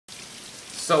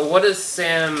So what does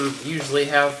Sam usually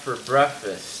have for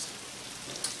breakfast?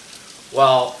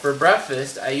 Well, for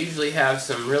breakfast, I usually have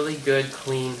some really good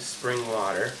clean spring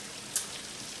water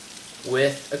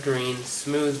with a green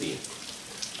smoothie.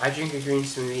 I drink a green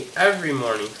smoothie every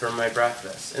morning for my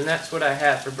breakfast, and that's what I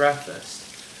have for breakfast.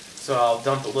 So I'll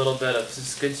dump a little bit of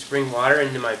this good spring water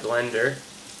into my blender,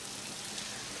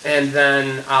 and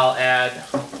then I'll add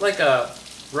like a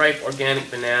ripe organic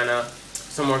banana,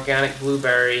 some organic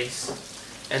blueberries,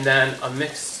 and then a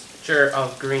mixture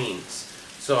of greens.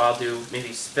 So I'll do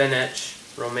maybe spinach,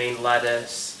 romaine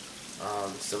lettuce,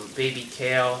 some baby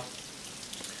kale,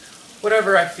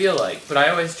 whatever I feel like, but I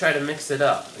always try to mix it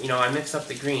up. You know, I mix up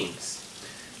the greens.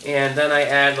 And then I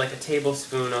add like a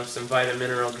tablespoon of some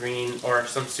Vitamineral green or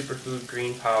some superfood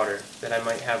green powder that I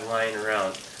might have lying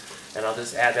around. And I'll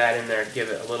just add that in there to give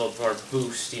it a little more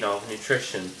boost, you know, of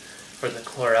nutrition for the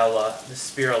chlorella, the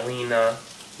spirulina,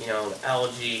 you know, the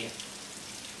algae,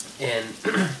 and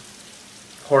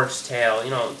horsetail, you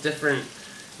know, different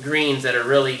greens that are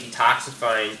really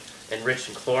detoxifying and rich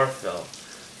in chlorophyll.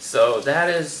 So that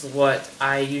is what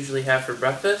I usually have for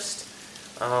breakfast.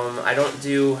 I don't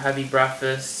do heavy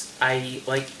breakfasts. I eat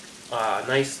like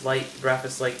nice light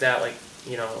breakfast like that, like,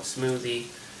 you know, a smoothie,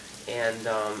 and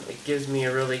it gives me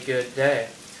a really good day.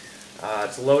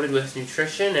 It's loaded with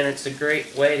nutrition, and it's a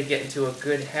great way to get into a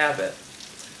good habit.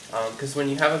 Because when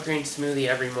you have a green smoothie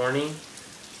every morning,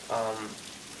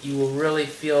 you will really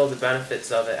feel the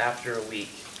benefits of it after a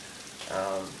week.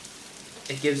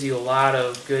 It gives you a lot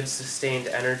of good sustained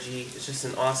energy. It's just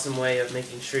an awesome way of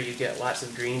making sure you get lots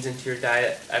of greens into your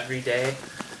diet every day,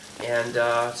 and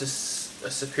just a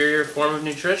superior form of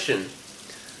nutrition.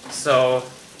 So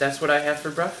that's what I have for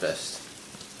breakfast.